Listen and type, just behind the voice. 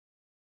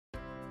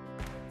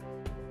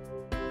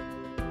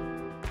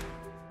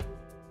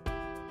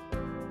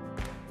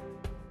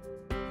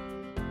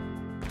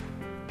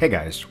Hey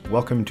guys,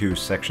 welcome to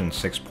section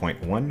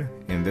 6.1.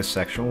 In this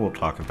section we'll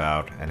talk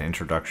about an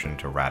introduction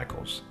to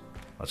radicals.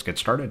 Let's get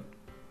started.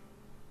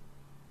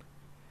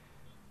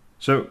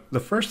 So the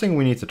first thing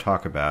we need to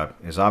talk about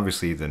is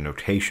obviously the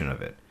notation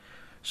of it.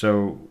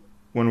 So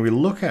when we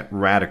look at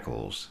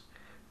radicals,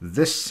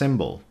 this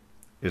symbol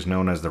is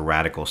known as the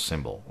radical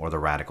symbol or the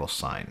radical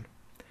sign.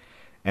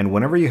 And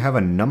whenever you have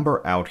a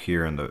number out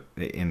here in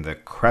the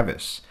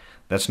crevice,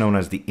 that's known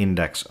as the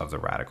index of the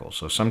radical.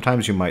 So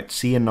sometimes you might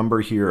see a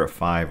number here, a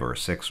 5 or a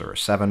 6 or a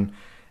 7,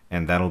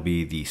 and that'll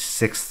be the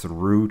sixth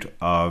root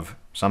of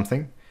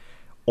something.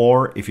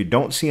 Or if you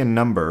don't see a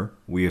number,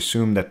 we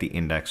assume that the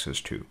index is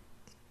 2.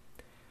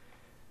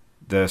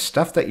 The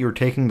stuff that you're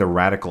taking the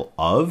radical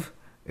of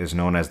is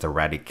known as the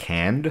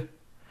radicand,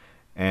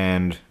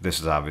 and this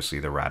is obviously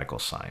the radical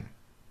sign.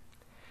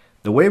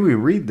 The way we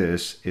read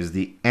this is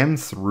the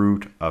nth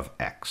root of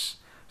x.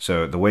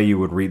 So the way you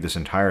would read this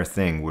entire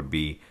thing would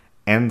be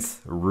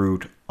nth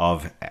root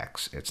of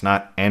x. It's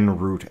not n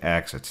root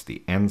x, it's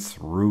the nth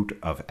root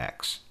of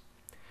x.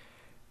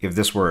 If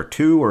this were a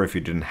 2, or if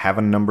you didn't have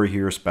a number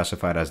here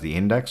specified as the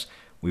index,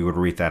 we would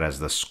read that as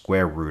the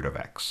square root of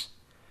x.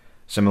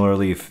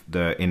 Similarly, if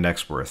the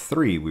index were a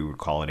 3, we would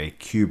call it a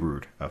cube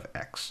root of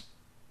x.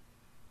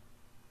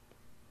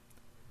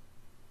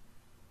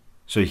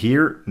 So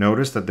here,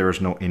 notice that there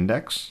is no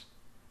index.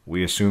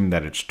 We assume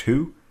that it's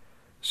 2.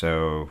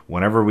 So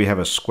whenever we have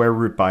a square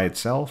root by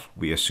itself,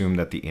 we assume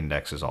that the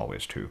index is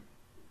always 2.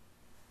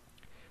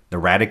 The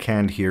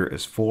radicand here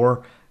is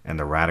 4, and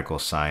the radical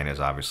sign is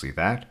obviously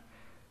that.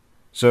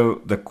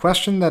 So the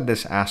question that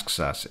this asks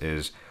us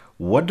is,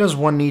 what does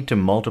one need to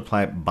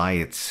multiply by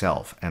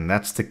itself? And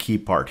that's the key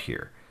part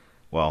here.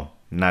 Well,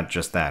 not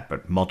just that,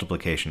 but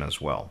multiplication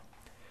as well.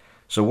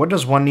 So what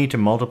does one need to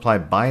multiply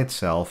by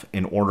itself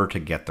in order to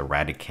get the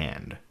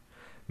radicand?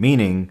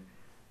 Meaning,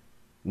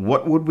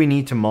 what would we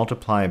need to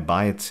multiply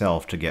by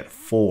itself to get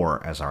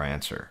 4 as our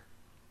answer?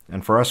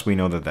 And for us, we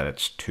know that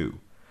it's 2.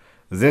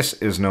 This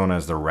is known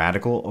as the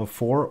radical of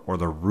 4 or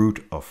the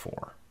root of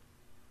 4.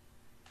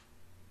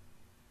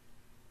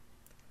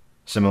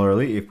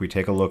 Similarly, if we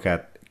take a look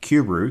at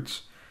cube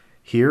roots,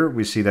 here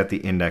we see that the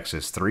index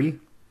is 3.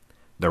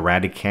 The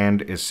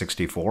radicand is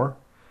 64.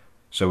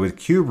 So with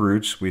cube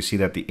roots, we see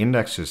that the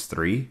index is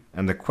 3.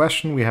 And the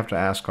question we have to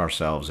ask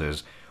ourselves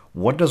is,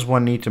 what does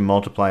one need to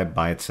multiply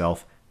by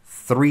itself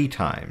 3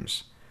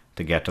 times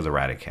to get to the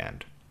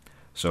radicand?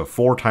 So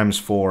 4 times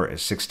 4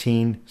 is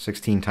 16,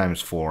 16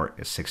 times 4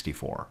 is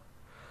 64.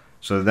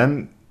 So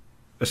then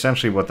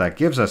essentially what that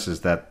gives us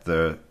is that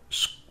the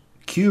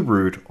cube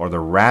root or the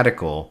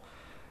radical,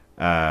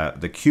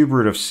 the cube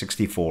root of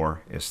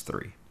 64 is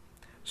 3.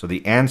 So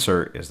the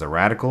answer is the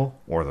radical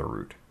or the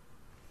root.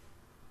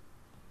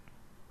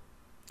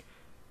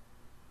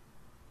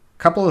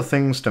 Couple of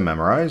things to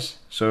memorize.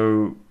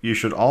 So you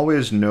should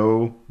always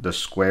know the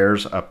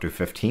squares up to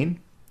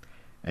 15,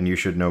 and you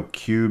should know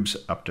cubes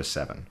up to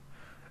 7.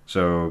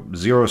 So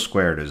 0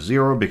 squared is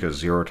 0 because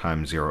 0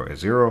 times 0 is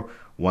 0.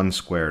 1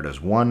 squared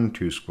is 1,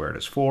 2 squared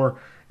is 4,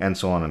 and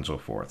so on and so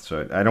forth.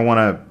 So I don't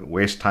want to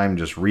waste time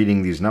just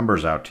reading these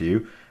numbers out to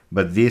you,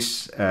 but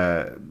this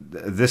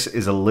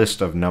is a list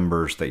of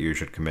numbers that you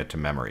should commit to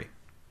memory.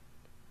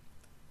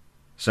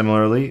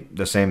 Similarly,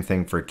 the same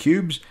thing for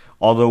cubes,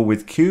 although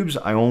with cubes,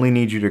 I only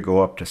need you to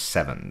go up to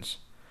 7s.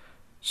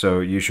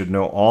 So you should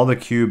know all the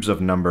cubes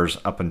of numbers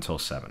up until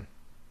 7.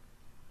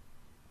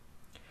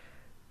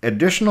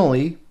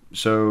 Additionally,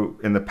 so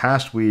in the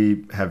past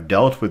we have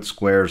dealt with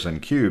squares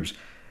and cubes.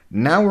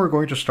 Now we're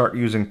going to start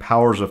using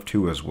powers of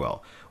 2 as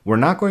well. We're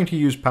not going to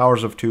use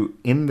powers of 2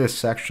 in this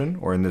section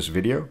or in this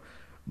video,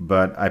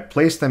 but I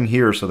placed them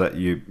here so that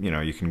you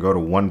can go to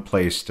one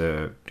place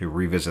to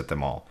revisit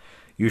them all.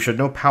 You should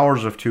know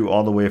powers of 2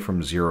 all the way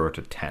from 0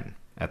 to 10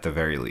 at the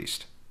very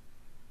least.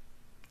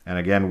 And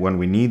again, when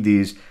we need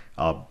these,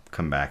 I'll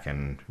come back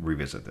and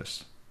revisit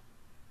this.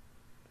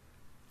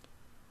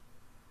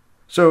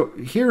 So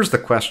here's the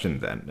question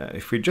then.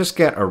 If we just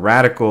get a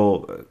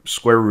radical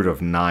square root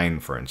of 9,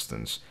 for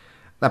instance,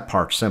 that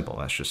part's simple,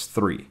 that's just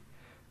 3.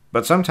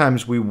 But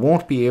sometimes we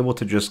won't be able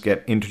to just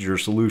get integer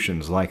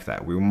solutions like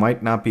that. We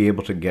might not be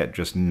able to get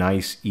just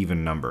nice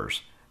even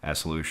numbers as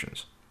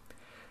solutions.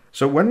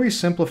 So when we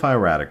simplify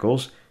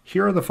radicals,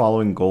 here are the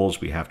following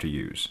goals we have to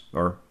use,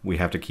 or we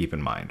have to keep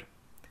in mind.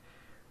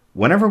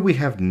 Whenever we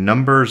have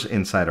numbers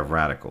inside of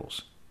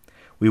radicals,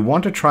 we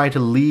want to try to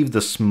leave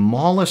the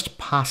smallest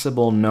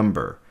possible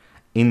number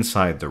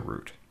inside the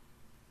root.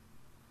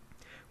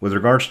 With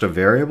regards to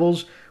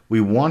variables, we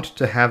want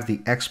to have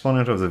the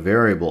exponent of the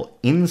variable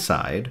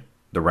inside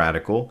the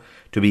radical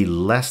to be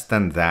less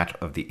than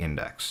that of the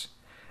index.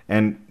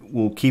 And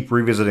we'll keep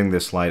revisiting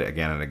this slide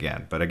again and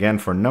again. But again,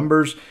 for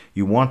numbers,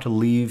 you want to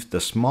leave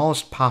the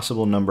smallest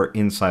possible number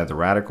inside the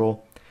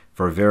radical.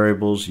 For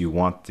variables, you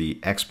want the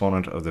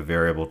exponent of the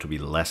variable to be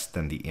less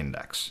than the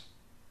index.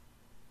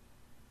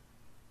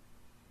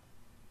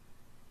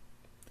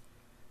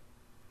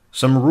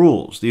 Some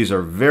rules. These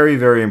are very,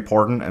 very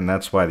important, and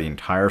that's why the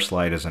entire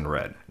slide is in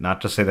red. Not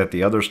to say that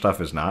the other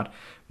stuff is not,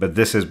 but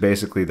this is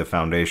basically the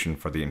foundation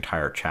for the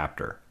entire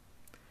chapter.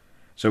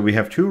 So we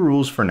have two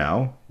rules for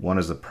now. One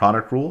is the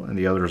product rule, and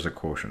the other is the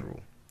quotient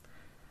rule.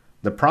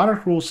 The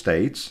product rule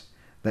states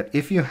that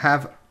if you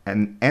have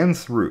an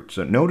nth root,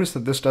 so notice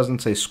that this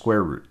doesn't say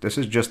square root. This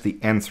is just the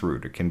nth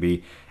root. It can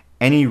be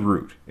any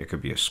root. It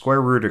could be a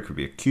square root, it could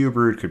be a cube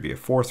root, it could be a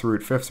fourth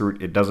root, fifth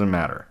root, it doesn't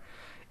matter.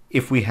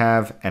 If we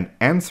have an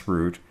nth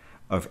root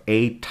of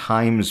a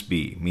times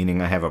b,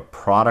 meaning I have a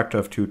product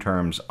of two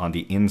terms on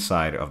the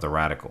inside of the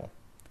radical,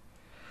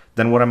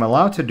 then what I'm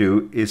allowed to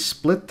do is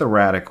split the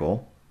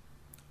radical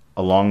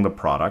along the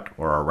product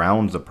or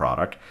around the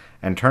product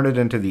and turn it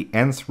into the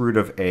nth root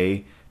of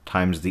a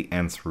times the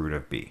nth root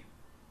of b.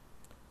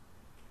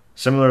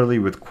 Similarly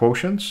with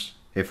quotients,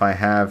 if I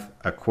have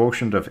a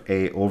quotient of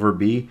a over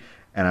b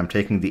and I'm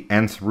taking the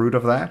nth root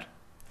of that,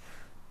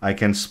 I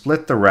can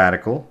split the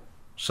radical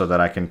so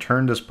that I can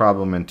turn this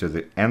problem into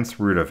the nth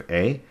root of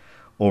a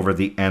over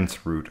the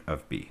nth root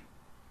of b.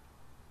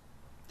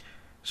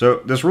 So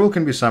this rule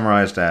can be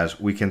summarized as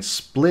we can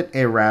split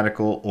a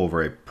radical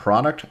over a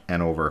product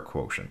and over a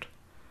quotient.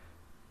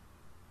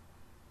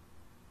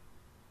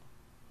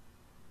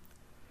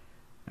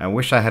 I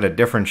wish I had a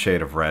different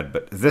shade of red,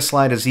 but this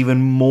slide is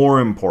even more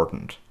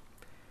important.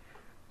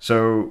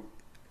 So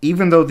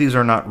even though these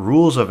are not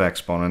rules of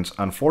exponents,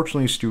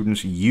 unfortunately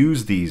students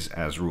use these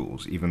as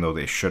rules, even though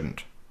they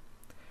shouldn't.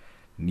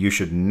 You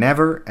should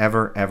never,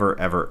 ever, ever,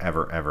 ever,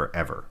 ever, ever,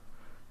 ever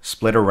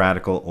split a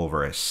radical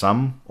over a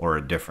sum or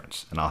a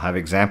difference. And I'll have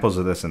examples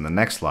of this in the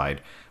next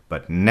slide,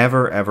 but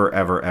never, ever,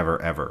 ever,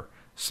 ever, ever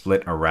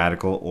split a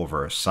radical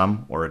over a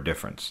sum or a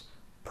difference.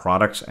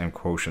 Products and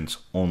quotients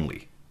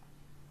only.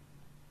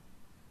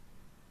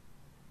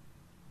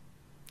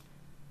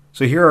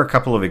 So here are a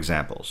couple of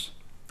examples.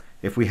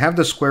 If we have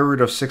the square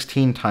root of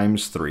 16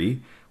 times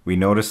 3, we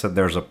notice that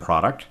there's a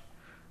product.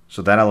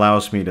 So that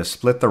allows me to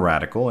split the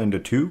radical into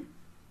 2,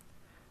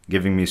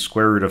 giving me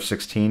square root of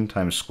 16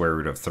 times square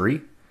root of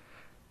 3.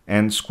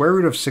 And square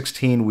root of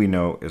 16 we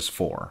know is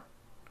 4.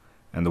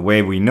 And the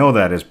way we know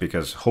that is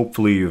because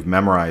hopefully you've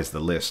memorized the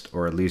list,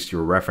 or at least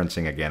you're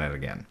referencing again and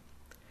again.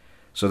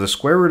 So the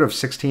square root of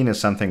 16 is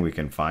something we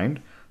can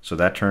find, so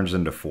that turns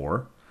into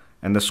 4.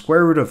 And the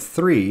square root of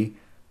 3,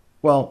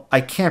 well, I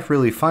can't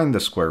really find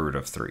the square root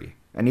of 3.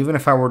 And even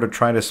if I were to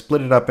try to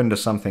split it up into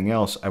something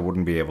else, I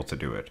wouldn't be able to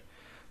do it.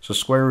 So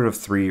square root of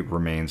 3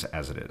 remains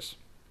as it is.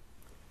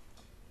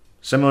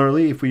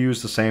 Similarly, if we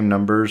use the same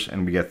numbers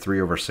and we get 3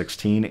 over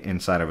 16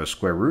 inside of a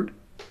square root,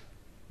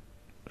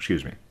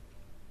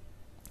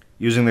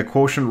 using the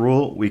quotient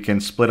rule, we can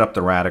split up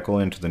the radical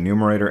into the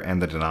numerator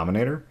and the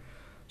denominator.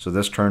 So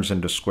this turns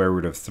into square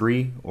root of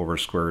 3 over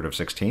square root of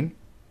 16.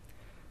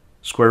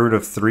 Square root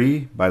of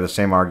 3, by the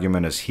same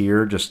argument as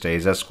here, just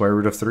stays as square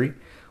root of 3,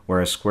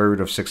 whereas square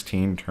root of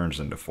 16 turns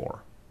into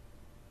 4.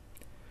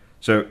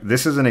 So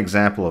this is an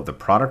example of the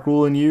product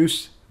rule in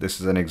use.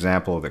 This is an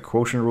example of the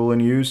quotient rule in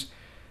use.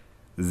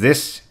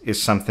 This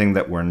is something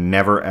that we're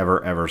never,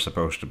 ever, ever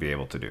supposed to be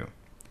able to do.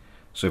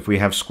 So if we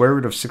have square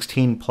root of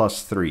 16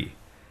 plus 3,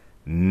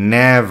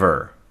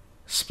 never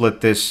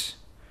split this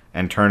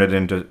and turn it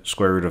into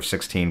square root of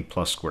 16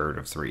 plus square root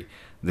of 3.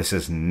 This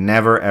is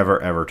never,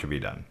 ever, ever to be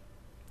done.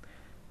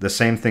 The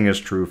same thing is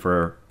true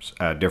for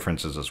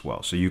differences as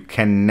well. So you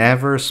can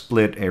never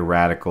split a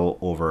radical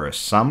over a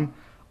sum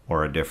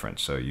or a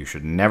difference. So you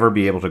should never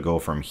be able to go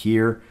from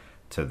here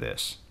to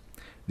this.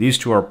 These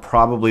two are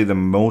probably the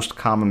most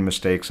common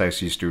mistakes I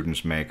see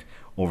students make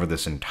over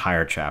this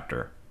entire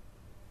chapter.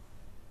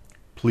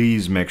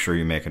 Please make sure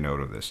you make a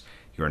note of this.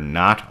 You're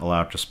not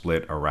allowed to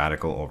split a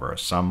radical over a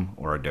sum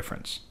or a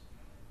difference.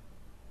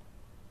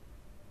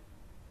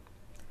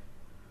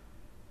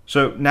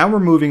 So now we're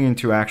moving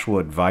into actual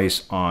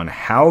advice on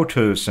how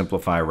to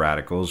simplify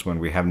radicals when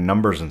we have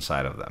numbers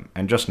inside of them,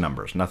 and just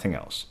numbers, nothing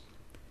else.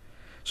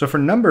 So for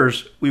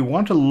numbers, we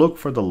want to look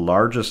for the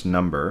largest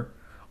number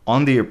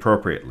on the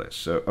appropriate list.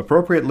 So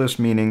appropriate list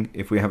meaning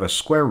if we have a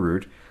square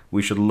root,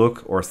 we should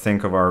look or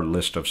think of our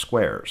list of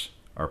squares,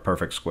 our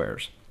perfect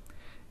squares.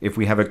 If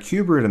we have a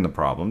cube root in the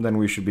problem, then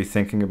we should be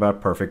thinking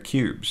about perfect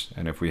cubes.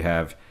 And if we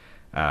have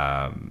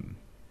a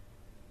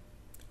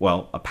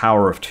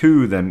power of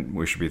 2, then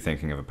we should be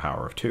thinking of a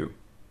power of 2.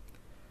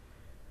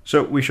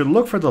 So we should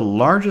look for the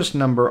largest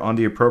number on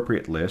the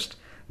appropriate list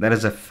that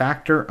is a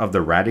factor of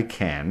the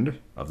radicand,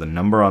 of the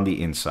number on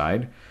the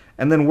inside,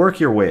 and then work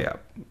your way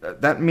up.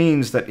 That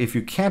means that if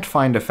you can't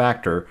find a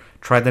factor,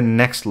 try the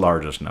next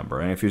largest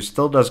number. And if you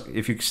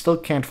still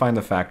can't find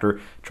the factor,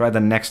 try the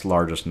next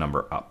largest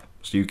number up.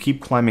 So you keep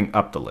climbing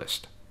up the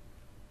list.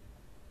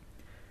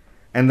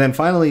 And then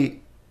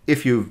finally,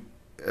 if you've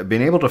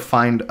been able to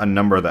find a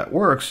number that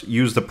works,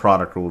 use the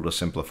product rule to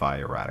simplify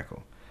your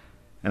radical.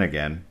 And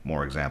again,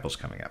 more examples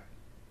coming up.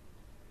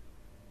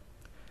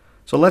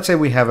 So let's say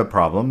we have a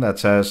problem that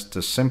says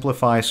to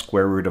simplify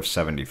square root of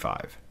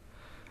 75.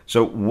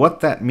 So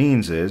what that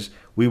means is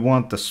we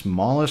want the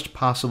smallest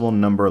possible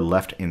number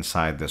left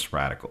inside this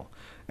radical.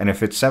 And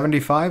if it's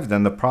 75,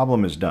 then the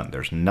problem is done.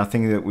 There's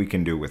nothing that we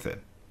can do with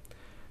it.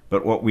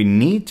 But what we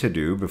need to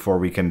do before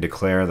we can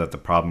declare that the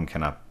problem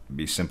cannot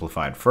be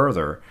simplified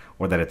further,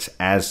 or that it's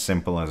as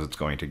simple as it's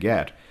going to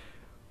get,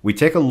 we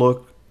take a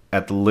look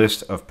at the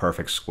list of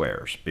perfect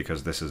squares,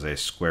 because this is a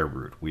square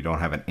root. We don't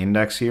have an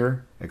index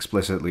here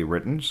explicitly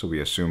written, so we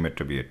assume it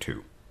to be a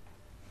 2.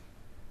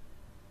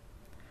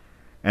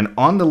 And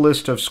on the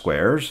list of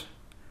squares,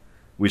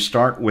 we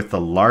start with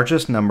the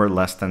largest number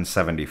less than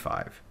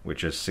 75,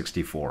 which is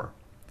 64.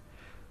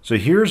 So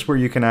here's where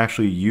you can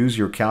actually use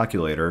your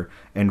calculator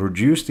and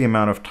reduce the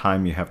amount of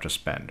time you have to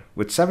spend.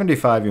 With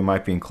 75, you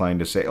might be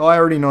inclined to say, oh, I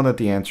already know that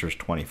the answer is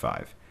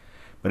 25.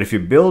 But if you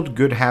build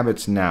good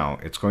habits now,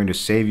 it's going to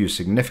save you a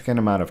significant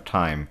amount of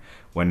time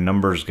when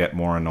numbers get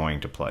more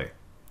annoying to play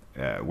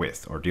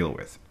with or deal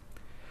with.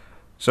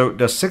 So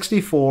does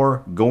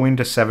 64 go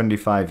into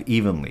 75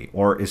 evenly,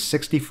 or is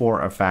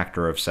 64 a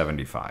factor of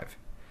 75?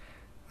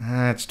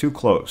 It's too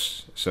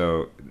close,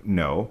 so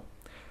no.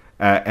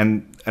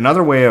 And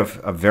another way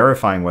of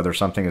verifying whether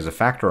something is a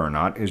factor or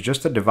not is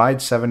just to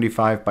divide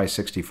 75 by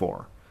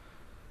 64.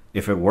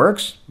 If it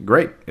works,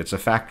 great, it's a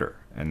factor,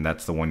 and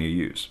that's the one you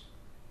use.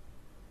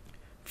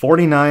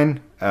 49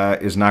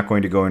 is not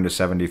going to go into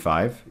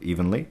 75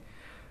 evenly.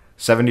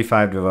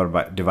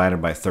 75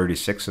 divided by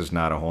 36 is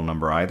not a whole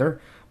number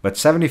either, but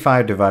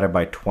 75 divided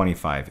by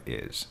 25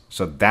 is.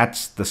 So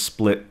that's the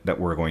split that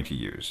we're going to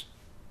use.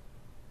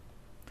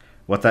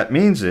 What that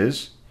means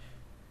is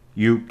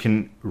you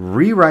can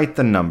rewrite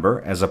the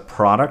number as a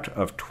product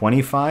of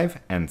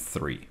 25 and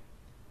 3,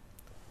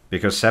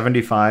 because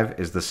 75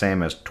 is the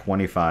same as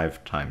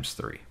 25 times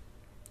 3.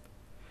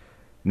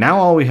 Now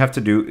all we have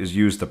to do is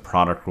use the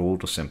product rule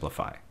to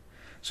simplify.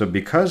 So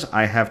because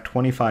I have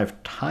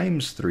 25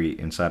 times 3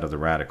 inside of the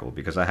radical,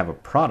 because I have a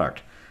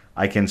product,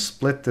 I can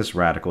split this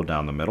radical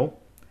down the middle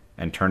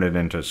and turn it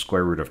into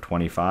square root of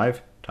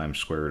 25 times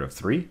square root of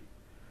 3.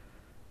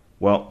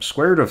 Well,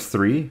 square root of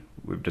 3,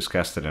 we've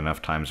discussed it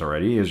enough times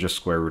already, is just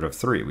square root of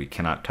 3. We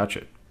cannot touch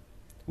it.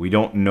 We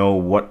don't know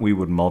what we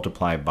would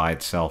multiply by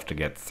itself to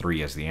get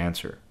 3 as the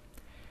answer.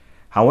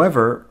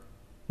 However,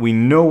 we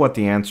know what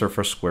the answer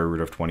for square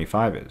root of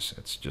 25 is.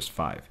 It's just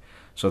 5.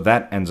 So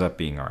that ends up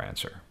being our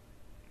answer.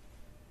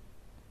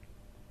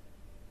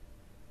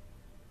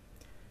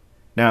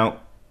 Now,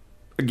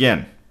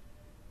 again,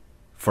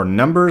 for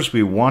numbers,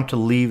 we want to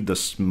leave the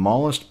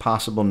smallest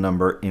possible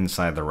number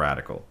inside the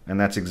radical. And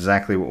that's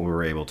exactly what we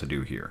were able to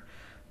do here.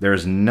 There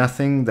is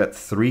nothing that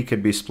 3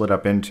 could be split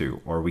up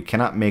into, or we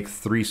cannot make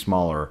 3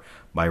 smaller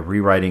by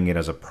rewriting it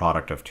as a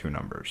product of two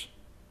numbers.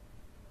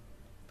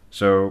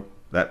 So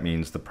that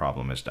means the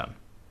problem is done.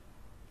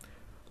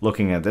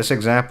 Looking at this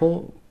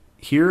example,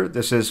 here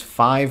this is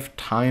 5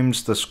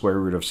 times the square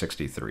root of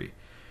 63.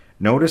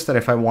 Notice that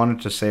if I wanted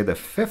to say the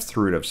 5th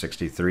root of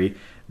 63,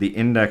 the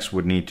index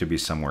would need to be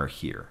somewhere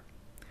here.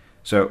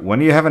 So when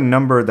you have a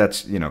number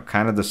that's,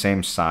 kind of the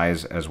same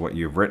size as what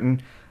you've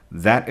written,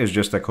 that is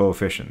just a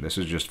coefficient. This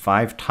is just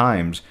 5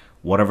 times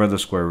whatever the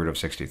square root of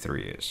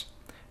 63 is.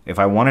 If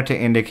I wanted to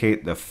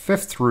indicate the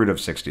 5th root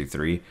of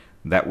 63,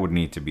 that would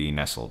need to be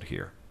nestled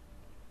here.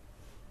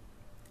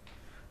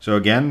 So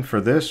again,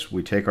 for this,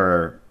 we take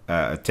a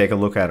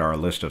look at our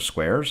list of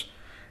squares,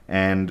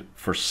 and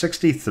for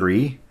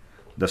 63,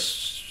 the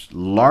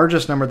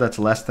largest number that's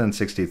less than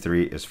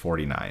 63 is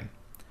 49.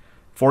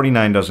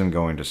 49 doesn't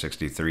go into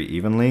 63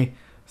 evenly.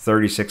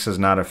 36 is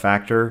not a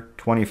factor.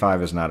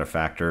 25 is not a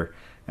factor.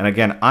 And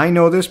again, I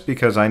know this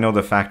because I know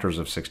the factors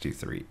of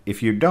 63.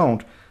 If you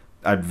don't,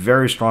 I'd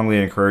very strongly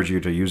encourage you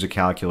to use a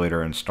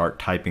calculator and start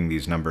typing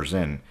these numbers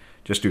in.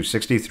 Just do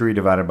 63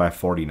 divided by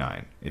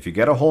 49. If you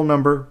get a whole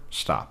number,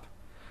 stop.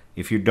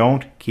 If you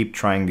don't, keep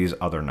trying these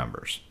other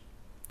numbers.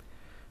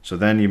 So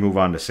then you move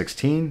on to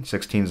 16.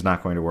 16 is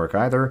not going to work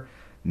either.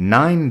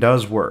 9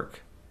 does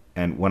work.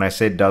 And when I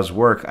say does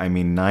work, I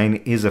mean 9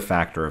 is a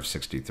factor of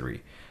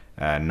 63.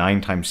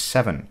 9 times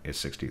 7 is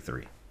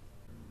 63.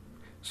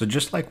 So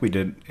just like we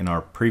did in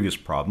our previous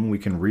problem, we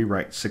can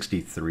rewrite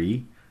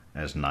 63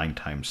 as 9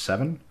 times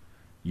 7.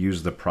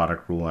 Use the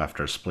product rule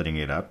after splitting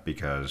it up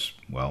because,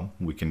 well,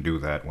 we can do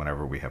that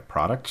whenever we have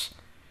products.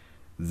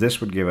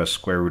 This would give us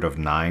square root of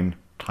 9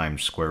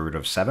 times square root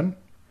of 7.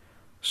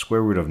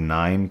 Square root of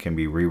 9 can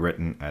be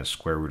rewritten as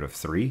square root of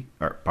 3,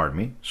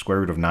 square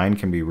root of 9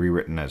 can be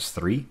rewritten as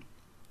 3,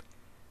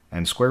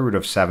 and square root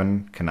of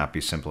 7 cannot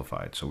be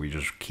simplified, so we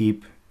just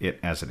keep it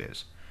as it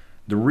is.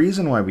 The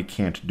reason why we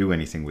can't do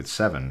anything with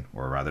 7,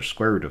 or rather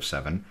square root of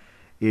 7,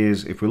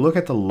 is if we look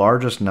at the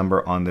largest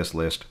number on this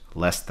list,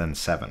 less than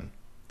 7,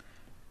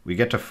 we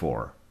get to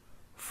 4.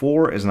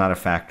 4 is not a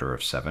factor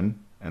of 7,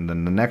 and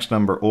then the next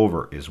number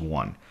over is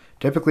 1.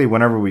 Typically,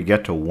 whenever we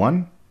get to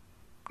 1,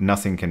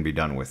 nothing can be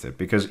done with it,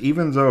 because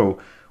even though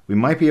we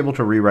might be able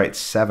to rewrite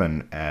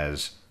 7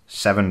 as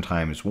 7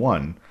 times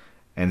 1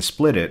 and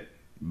split it,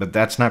 but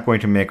that's not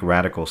going to make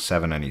radical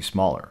 7 any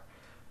smaller.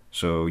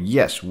 So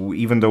yes,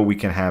 even though we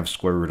can have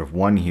square root of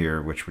 1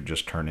 here, which would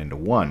just turn into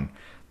 1,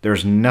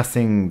 there's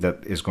nothing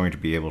that is going to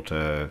be able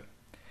to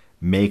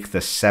make the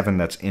 7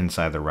 that's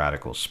inside the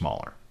radical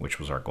smaller, which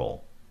was our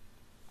goal.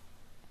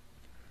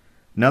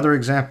 Another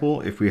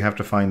example, if we have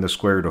to find the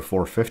square root of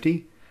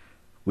 450,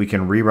 we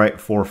can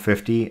rewrite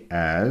 450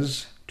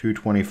 as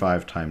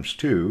 225 times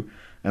 2.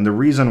 And the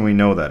reason we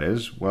know that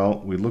is, well,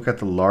 we look at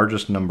the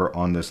largest number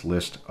on this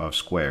list of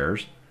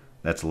squares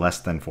that's less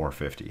than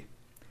 450.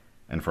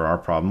 And for our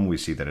problem, we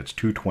see that it's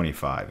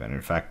 225. And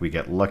in fact, we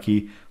get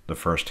lucky, the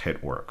first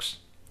hit works.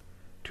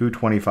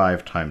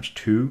 225 times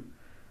 2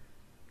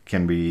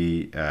 can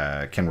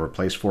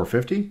replace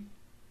 450.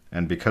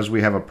 And because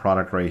we have a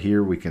product right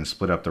here, we can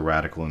split up the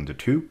radical into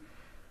 2.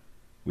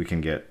 We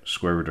can get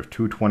square root of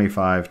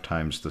 225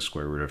 times the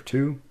square root of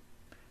 2.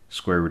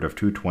 Square root of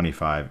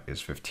 225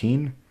 is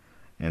 15.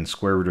 And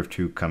square root of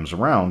 2 comes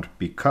around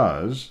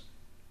because,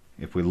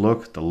 if we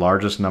look, the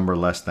largest number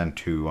less than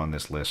 2 on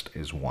this list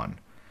is 1.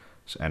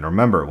 And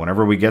remember,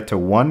 whenever we get to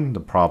 1, the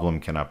problem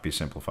cannot be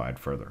simplified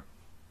further.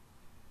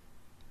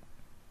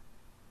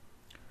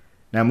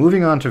 Now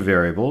moving on to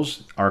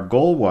variables, our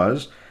goal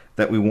was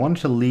that we wanted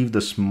to leave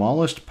the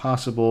smallest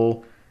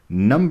possible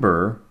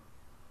number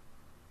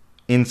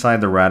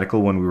inside the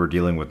radical when we were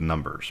dealing with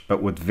numbers.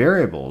 But with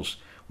variables,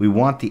 we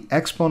want the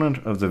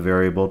exponent of the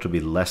variable to be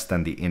less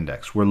than the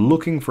index. We're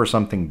looking for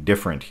something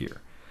different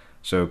here.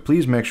 So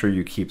please make sure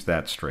you keep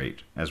that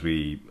straight as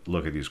we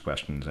look at these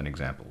questions and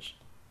examples.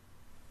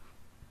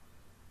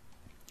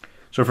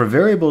 So for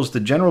variables, the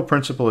general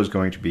principle is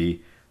going to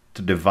be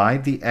to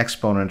divide the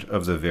exponent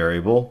of the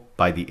variable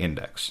by the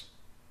index.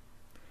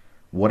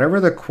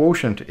 Whatever the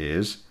quotient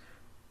is,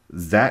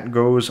 that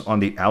goes on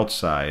the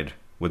outside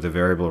with the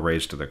variable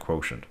raised to the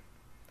quotient.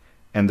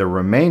 And the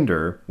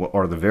remainder,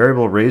 or the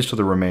variable raised to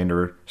the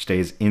remainder,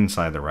 stays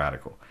inside the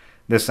radical.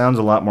 This sounds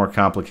a lot more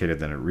complicated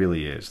than it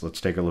really is.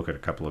 Let's take a look at a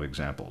couple of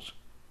examples.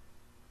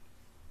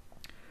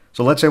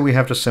 So let's say we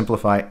have to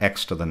simplify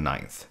x to the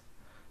 9th.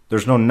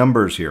 There's no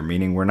numbers here,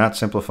 meaning we're not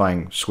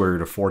simplifying square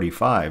root of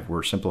 45.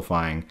 We're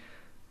simplifying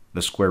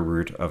the square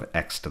root of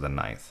x to the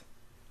 9th.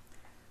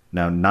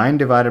 Now 9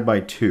 divided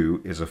by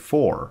 2 is a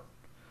 4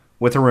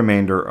 with a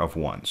remainder of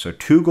 1. So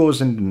 2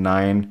 goes into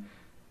 9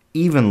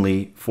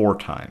 evenly 4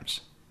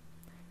 times.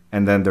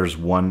 And then there's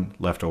 1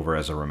 left over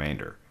as a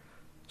remainder.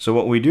 So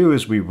what we do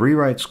is we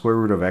rewrite square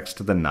root of x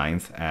to the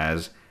 9th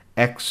as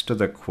x to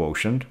the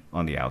quotient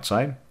on the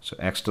outside. So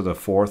x to the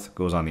 4th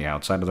goes on the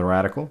outside of the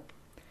radical.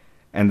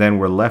 And then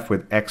we're left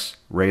with x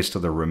raised to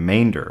the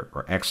remainder,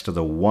 or x to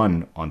the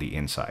 1 on the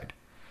inside.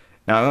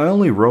 Now I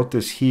only wrote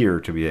this here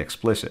to be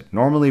explicit.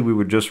 Normally we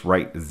would just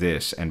write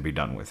this and be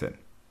done with it.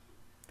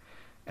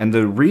 And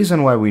the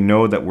reason why we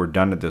know that we're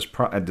done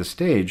at this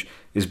stage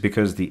is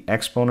because the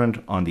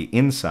exponent on the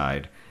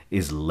inside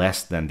is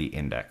less than the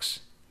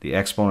index. The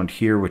exponent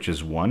here, which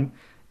is 1,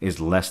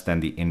 is less than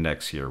the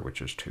index here,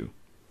 which is 2.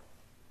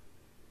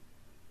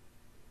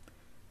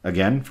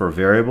 Again, for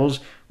variables,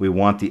 we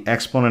want the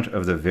exponent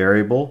of the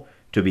variable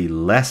to be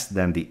less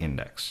than the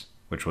index,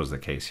 which was the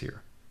case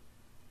here.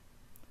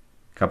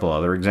 A couple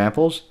other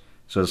examples.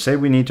 So say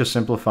we need to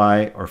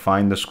simplify or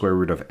find the square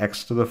root of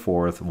x to the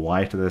 4th,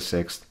 y to the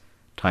 6th,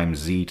 times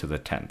z to the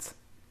 10th.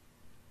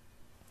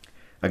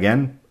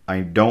 Again,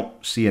 I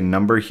don't see a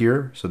number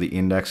here, so the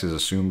index is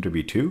assumed to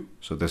be 2.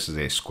 So this is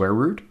a square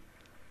root.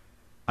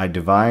 I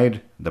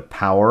divide the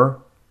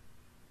power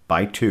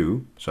by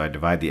 2, so I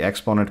divide the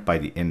exponent by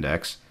the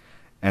index,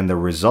 and the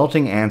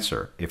resulting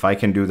answer, if I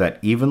can do that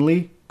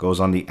evenly, goes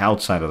on the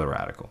outside of the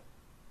radical.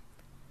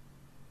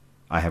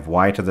 I have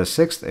y to the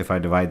 6th. If I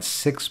divide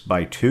 6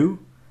 by 2,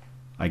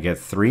 I get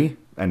 3.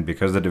 And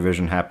because the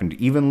division happened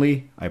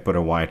evenly, I put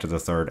a y to the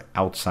 3rd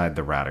outside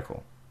the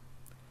radical.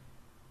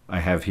 I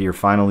have here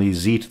finally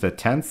z to the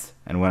 10th,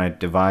 and when I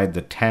divide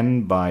the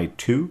 10 by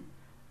 2,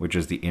 which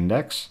is the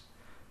index,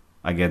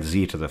 I get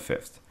z to the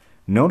 5th.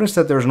 Notice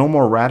that there's no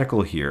more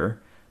radical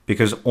here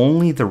because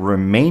only the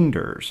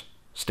remainders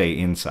stay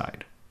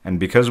inside. And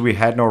because we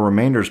had no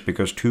remainders,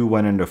 because 2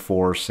 went into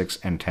 4, 6,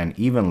 and 10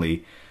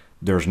 evenly,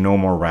 there's no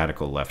more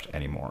radical left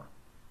anymore.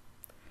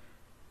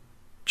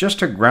 Just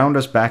to ground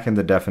us back in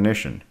the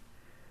definition,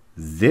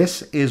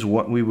 this is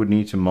what we would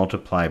need to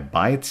multiply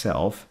by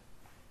itself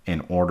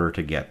in order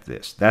to get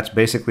this. That's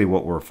basically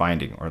what we're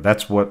finding, or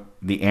that's what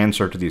the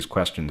answer to these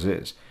questions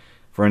is.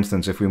 For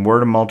instance, if we were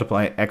to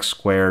multiply x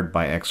squared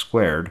by x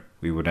squared,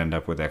 we would end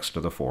up with x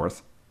to the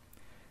 4th.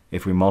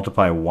 If we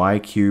multiply y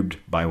cubed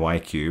by y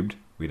cubed,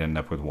 we'd end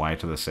up with y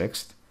to the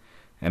 6th.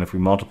 And if we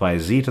multiply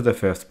z to the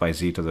 5th by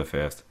z to the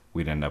 5th,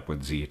 we'd end up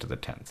with z to the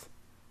 10th.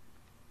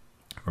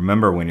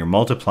 Remember, when you're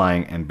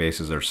multiplying and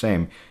bases are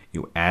same,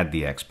 you add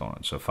the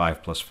exponent. So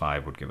 5 plus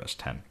 5 would give us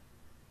 10.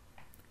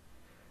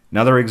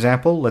 Another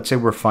example, let's say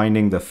we're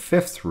finding the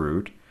 5th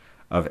root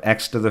of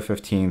x to the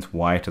 15th,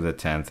 y to the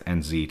 10th,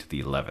 and z to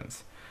the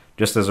 11th.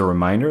 Just as a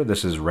reminder,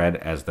 this is read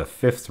as the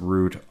 5th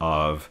root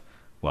of,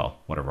 well,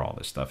 whatever all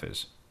this stuff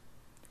is.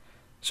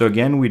 So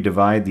again, we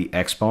divide the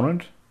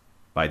exponent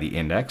by the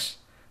index.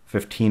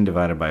 15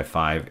 divided by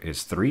 5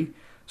 is 3.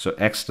 So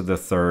x to the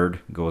 3rd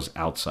goes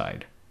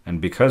outside. And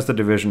because the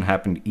division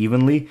happened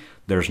evenly,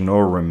 there's no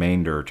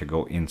remainder to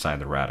go inside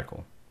the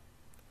radical.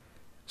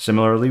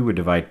 Similarly, we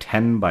divide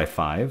 10 by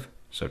 5.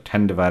 So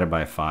 10 divided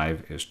by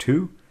 5 is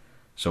 2.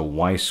 So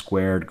y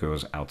squared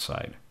goes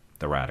outside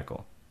the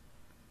radical.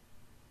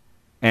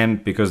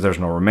 And because there's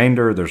no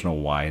remainder, there's no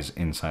y's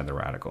inside the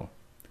radical.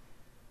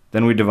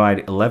 Then we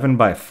divide 11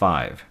 by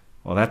 5.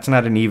 Well, that's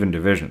not an even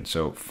division.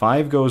 So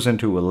 5 goes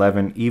into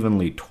 11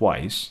 evenly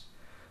twice.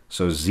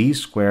 So z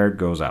squared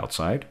goes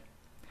outside.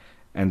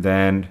 And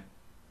then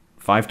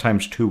 5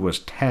 times 2 was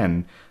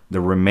 10.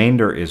 The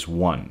remainder is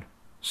 1.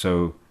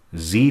 So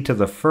z to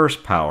the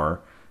first power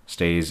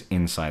stays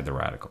inside the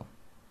radical.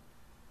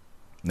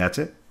 That's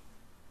it.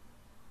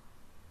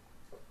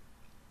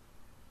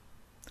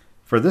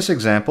 For this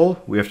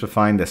example, we have to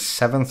find the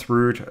 7th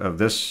root of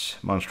this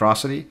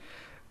monstrosity.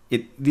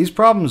 These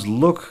problems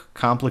look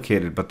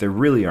complicated, but they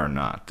really are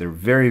not. They're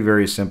very,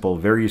 very simple,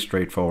 very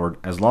straightforward,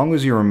 as long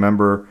as you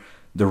remember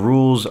the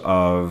rules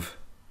of,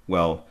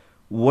 well,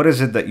 what is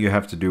it that you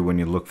have to do when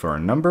you look for a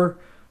number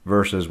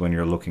versus when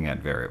you're looking at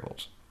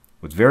variables.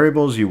 With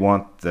variables, you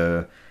want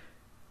the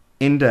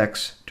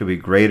index to be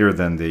greater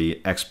than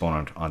the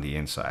exponent on the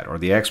inside, or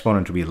the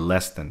exponent to be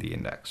less than the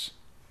index.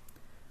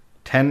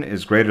 10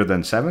 is greater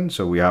than 7,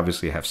 so we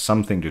obviously have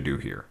something to do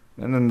here.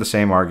 And then the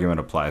same argument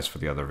applies for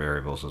the other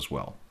variables as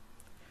well.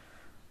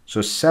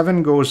 So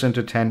 7 goes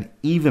into 10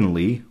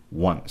 evenly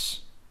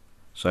once.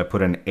 So I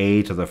put an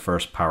a to the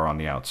first power on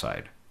the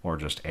outside, or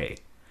just a.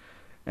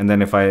 And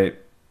then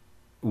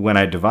when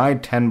I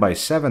divide 10 by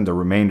 7, the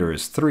remainder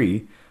is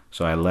 3,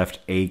 so I left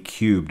a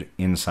cubed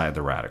inside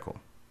the radical.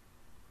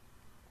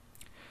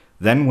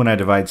 Then when I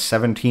divide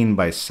 17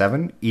 by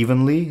 7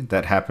 evenly,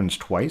 that happens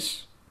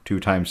twice. 2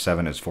 times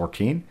 7 is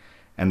 14,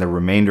 and the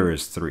remainder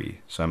is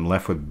 3. So I'm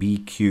left with b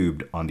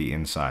cubed on the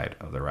inside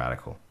of the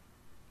radical.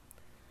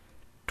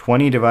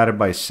 20 divided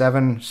by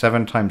 7,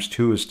 7 times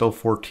 2 is still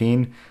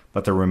 14,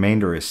 but the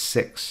remainder is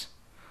 6.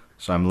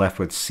 So I'm left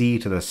with c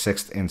to the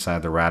 6th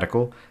inside the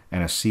radical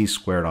and a c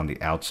squared on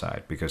the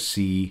outside because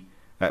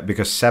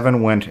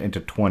 7 went into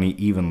 20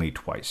 evenly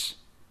twice.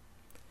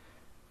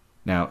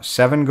 Now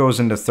 7 goes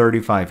into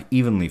 35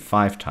 evenly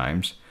 5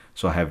 times,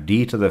 so I have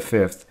d to the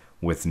 5th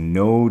with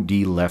no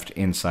d left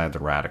inside the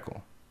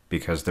radical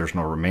because there's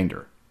no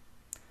remainder.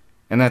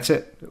 And that's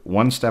it.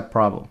 One-step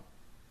problem.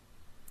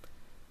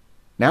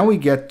 Now we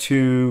get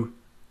to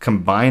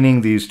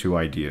combining these two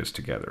ideas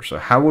together. So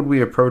how would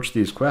we approach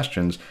these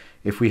questions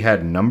if we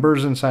had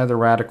numbers inside the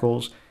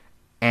radicals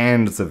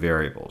and the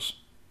variables?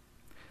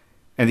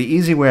 And the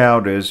easy way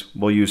out is,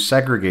 well, you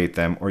segregate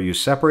them, or you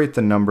separate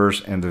the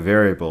numbers and the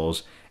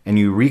variables and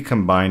you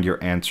recombine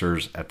your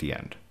answers at the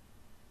end.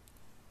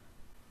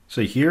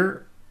 So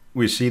here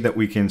we see that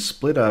we can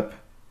split up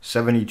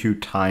 72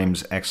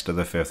 times x to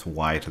the 5th,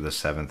 y to the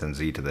 7th, and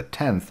z to the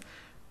 10th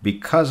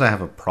because I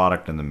have a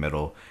product in the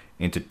middle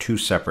into two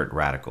separate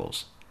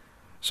radicals.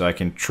 So I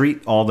can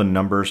treat all the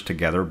numbers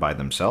together by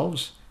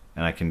themselves,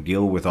 and I can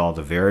deal with all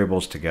the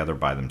variables together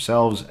by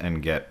themselves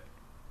and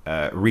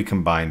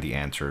recombine the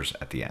answers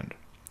at the end.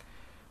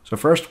 So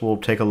first we'll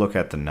take a look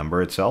at the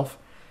number itself.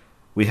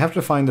 We have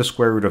to find the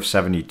square root of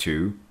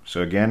 72.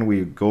 So again,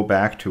 we go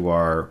back to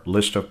our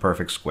list of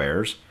perfect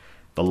squares.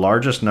 The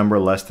largest number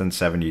less than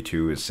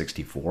 72 is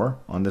 64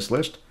 on this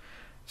list.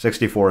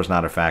 64 is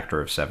not a factor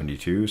of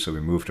 72, so we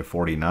move to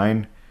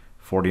 49.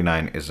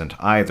 49 isn't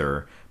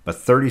either, but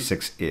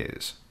 36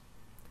 is.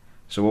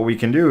 So what we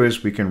can do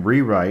is we can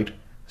rewrite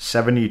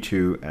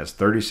 72 as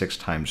 36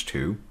 times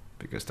 2,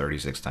 because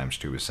 36 times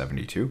 2 is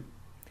 72.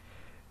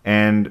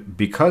 And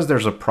because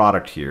there's a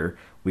product here,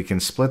 we can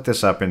split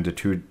this up into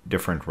two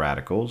different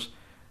radicals.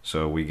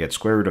 So we get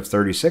square root of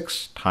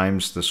 36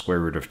 times the square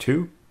root of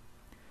 2.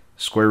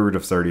 Square root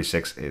of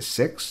 36 is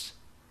 6.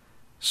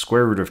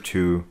 Square root of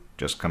 2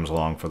 just comes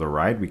along for the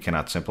ride. We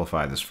cannot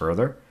simplify this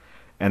further.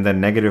 And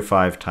then negative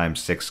 5 times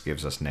 6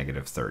 gives us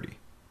negative 30.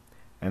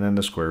 And then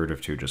the square root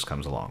of 2 just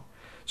comes along.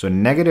 So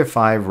negative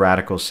 5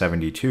 radical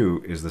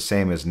 72 is the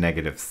same as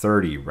negative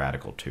 30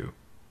 radical 2.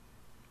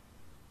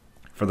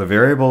 For the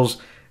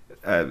variables,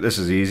 this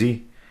is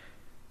easy.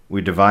 We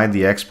divide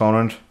the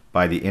exponent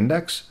by the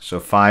index. So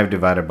 5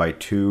 divided by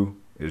 2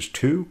 is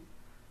 2,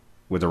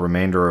 with a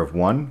remainder of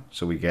 1.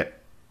 So we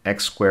get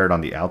x squared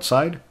on the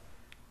outside,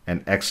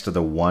 and x to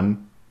the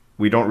 1.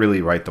 We don't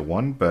really write the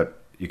 1,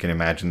 but you can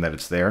imagine that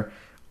it's there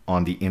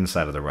on the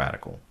inside of the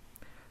radical.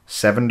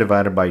 7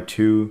 divided by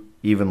 2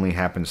 evenly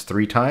happens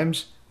 3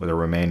 times, with a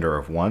remainder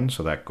of 1,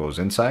 so that goes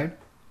inside.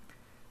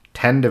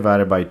 10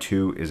 divided by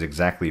 2 is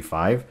exactly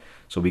 5,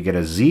 so we get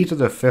a z to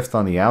the 5th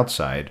on the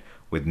outside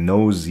with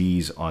no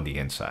z's on the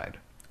inside.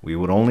 We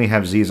would only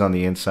have z's on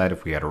the inside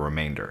if we had a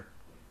remainder.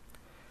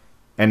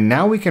 And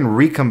now we can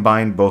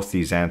recombine both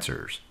these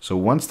answers. So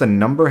once the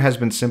number has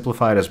been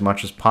simplified as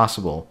much as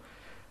possible,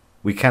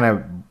 we kind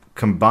of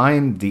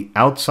combine the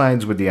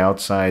outsides with the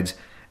outsides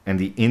and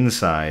the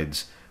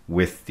insides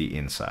with the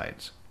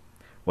insides.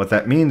 What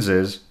that means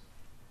is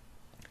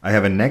I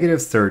have a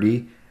negative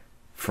 30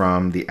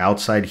 from the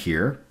outside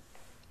here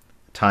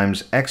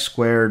times x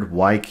squared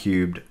y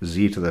cubed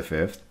z to the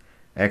 5th,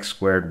 x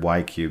squared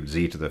y cubed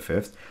z to the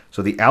 5th.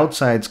 So the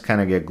outsides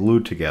kind of get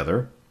glued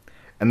together.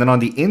 And then on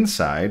the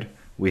inside,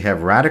 we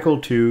have radical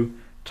 2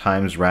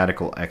 times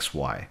radical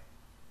xy.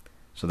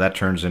 So that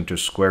turns into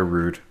square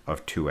root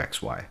of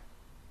 2xy.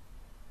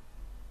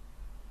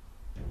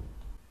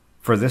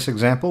 For this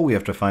example, we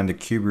have to find the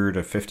cube root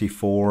of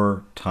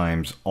 54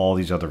 times all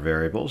these other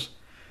variables.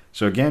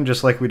 So again,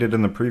 just like we did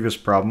in the previous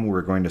problem,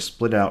 we're going to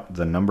split out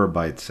the number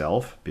by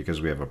itself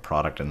because we have a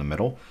product in the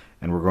middle,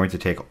 and we're going to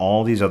take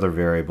all these other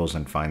variables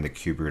and find the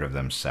cube root of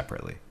them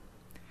separately.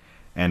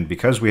 And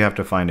because we have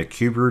to find a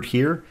cube root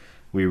here,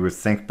 we would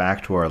think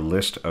back to our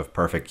list of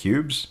perfect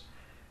cubes,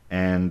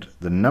 and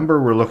the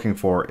number we're looking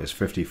for is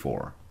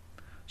 54.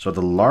 So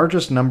the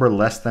largest number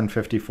less than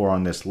 54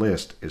 on this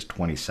list is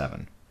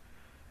 27.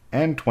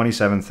 And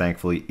 27,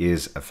 thankfully,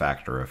 is a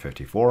factor of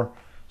 54,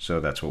 so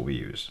that's what we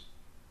use.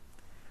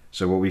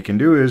 So what we can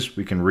do is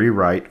we can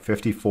rewrite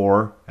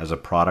 54 as a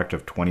product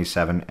of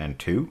 27 and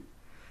 2.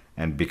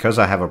 And because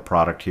I have a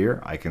product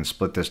here, I can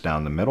split this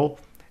down the middle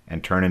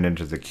and turn it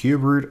into the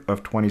cube root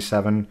of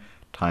 27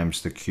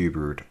 times the cube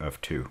root of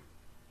 2.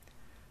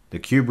 The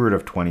cube root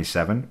of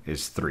 27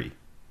 is 3.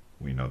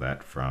 We know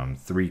that from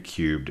 3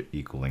 cubed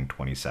equaling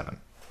 27.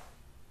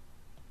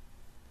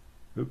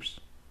 Oops.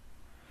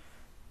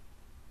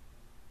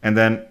 And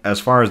then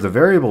as far as the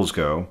variables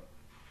go,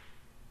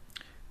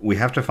 we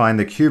have to find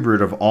the cube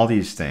root of all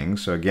these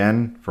things. So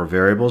again, for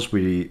variables,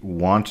 we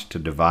want to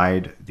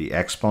divide the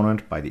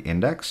exponent by the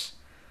index.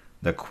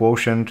 The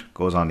quotient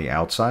goes on the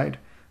outside.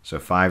 So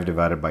 5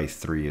 divided by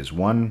 3 is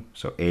 1.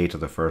 So a to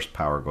the first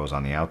power goes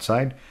on the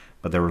outside.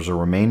 But there was a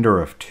remainder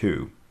of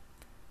 2.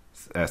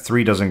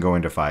 3 doesn't go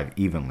into 5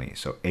 evenly.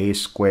 So a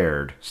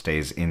squared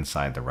stays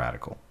inside the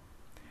radical.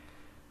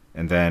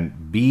 And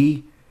then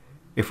b,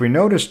 if we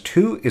notice,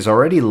 2 is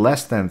already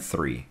less than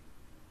 3.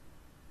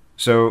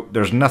 So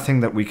there's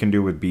nothing that we can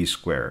do with b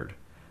squared.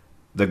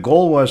 The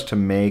goal was to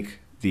make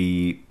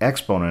the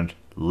exponent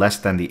less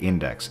than the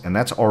index, and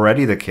that's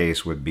already the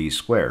case with b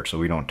squared, so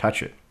we don't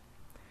touch it.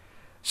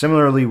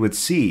 Similarly with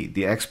c,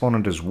 the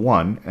exponent is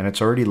 1, and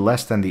it's already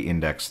less than the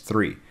index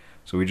 3,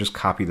 so we just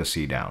copy the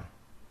c down.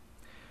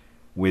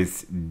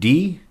 With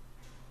d,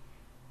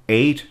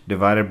 8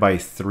 divided by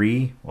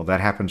 3, well,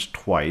 that happens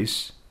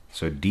twice,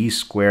 so d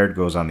squared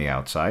goes on the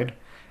outside,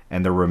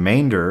 and the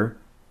remainder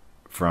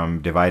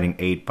from dividing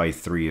 8 by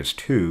 3 is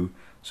 2,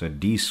 so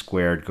d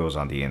squared goes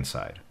on the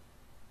inside.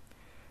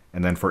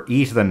 And then for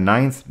e to the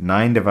 9th,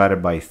 9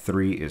 divided by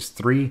 3 is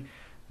 3.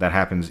 That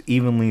happens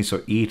evenly,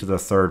 so e to the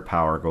 3rd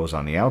power goes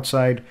on the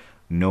outside,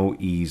 no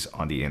e's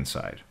on the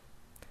inside.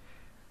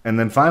 And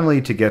then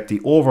finally, to get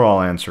the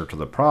overall answer to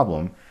the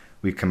problem,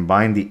 we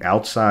combine the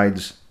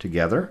outsides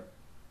together.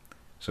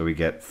 So we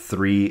get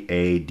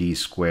 3ad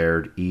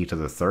squared e to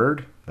the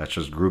 3rd. That's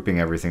just grouping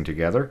everything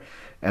together.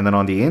 And then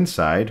on the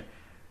inside,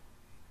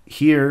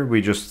 here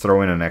we just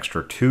throw in an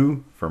extra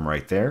 2 from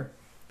right there,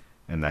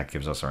 and that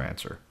gives us our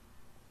answer.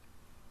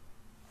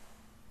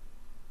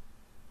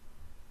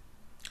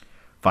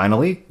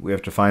 Finally, we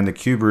have to find the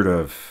cube root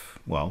of,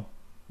 well,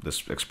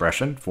 this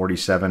expression,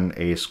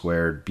 47a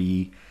squared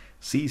b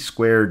c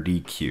squared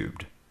d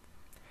cubed.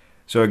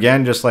 So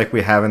again, just like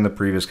we have in the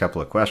previous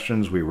couple of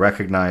questions, we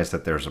recognize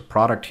that there's a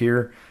product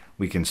here.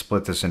 We can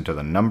split this into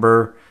the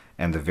number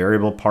and the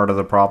variable part of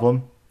the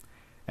problem.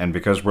 And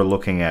because we're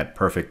looking at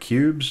perfect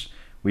cubes,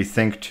 we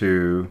think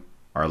to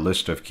our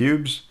list of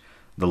cubes.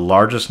 The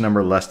largest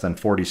number less than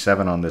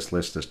 47 on this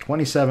list is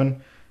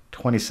 27.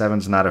 27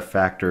 is not a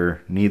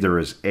factor, neither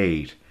is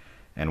 8.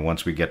 And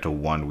once we get to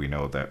 1, we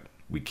know that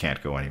we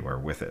can't go anywhere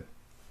with it.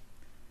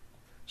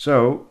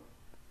 So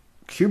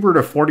cube root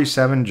of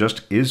 47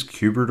 just is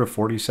cube root of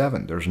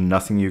 47. There's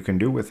nothing you can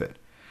do with it.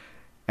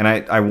 And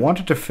I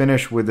wanted to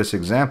finish with this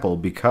example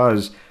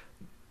because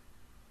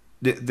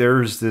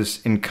there's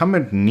this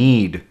incumbent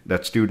need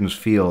that students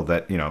feel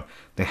that,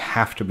 they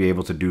have to be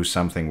able to do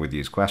something with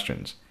these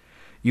questions.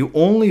 You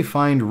only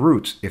find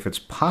roots if it's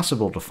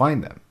possible to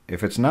find them.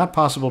 If it's not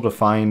possible to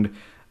find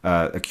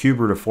a cube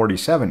root of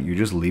 47, you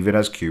just leave it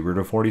as cube root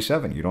of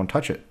 47. You don't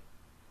touch it.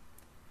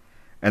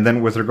 And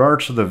then with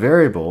regards to the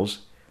variables,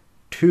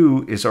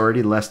 2 is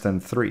already less than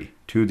 3.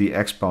 2, the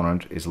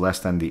exponent, is less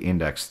than the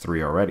index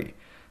 3 already.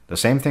 The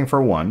same thing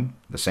for 1,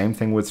 the same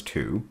thing with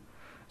 2.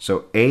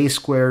 So a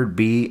squared,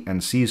 b,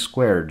 and c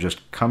squared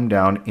just come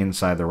down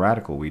inside the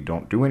radical. We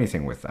don't do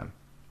anything with them.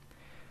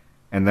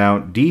 And now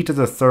d to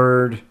the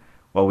 3rd,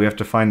 well, we have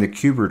to find the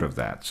cube root of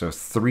that. So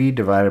 3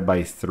 divided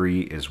by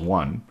 3 is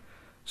 1.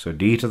 So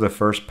d to the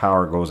 1st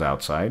power goes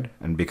outside.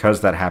 And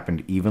because that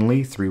happened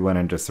evenly, 3 went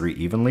into 3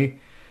 evenly,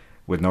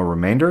 with no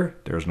remainder,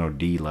 there's no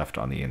d left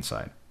on the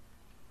inside.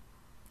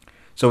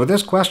 So with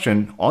this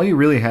question, all you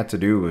really had to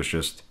do was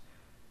just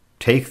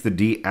take the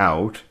d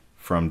out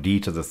from d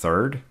to the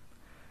 3rd,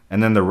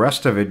 and then the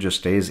rest of it just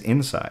stays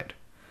inside.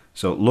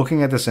 So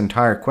looking at this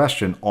entire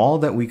question, all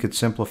that we could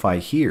simplify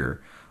here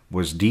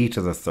was d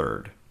to the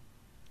 3rd.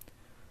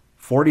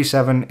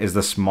 47 is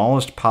the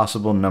smallest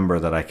possible number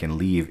that I can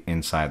leave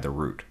inside the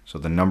root. So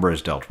the number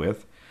is dealt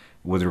with.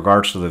 With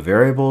regards to the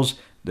variables,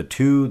 the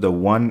 2, the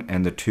 1,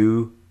 and the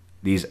 2,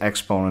 these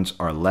exponents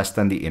are less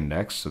than the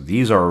index. So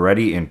these are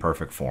already in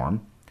perfect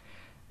form.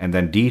 And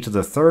then d to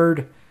the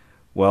 3rd,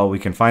 well, we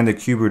can find the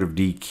cube root of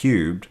d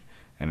cubed,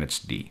 and it's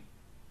d.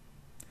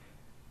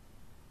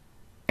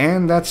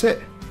 And that's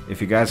it.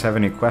 If you guys have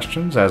any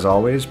questions, as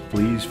always,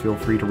 please feel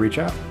free to reach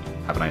out.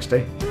 Have a nice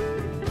day.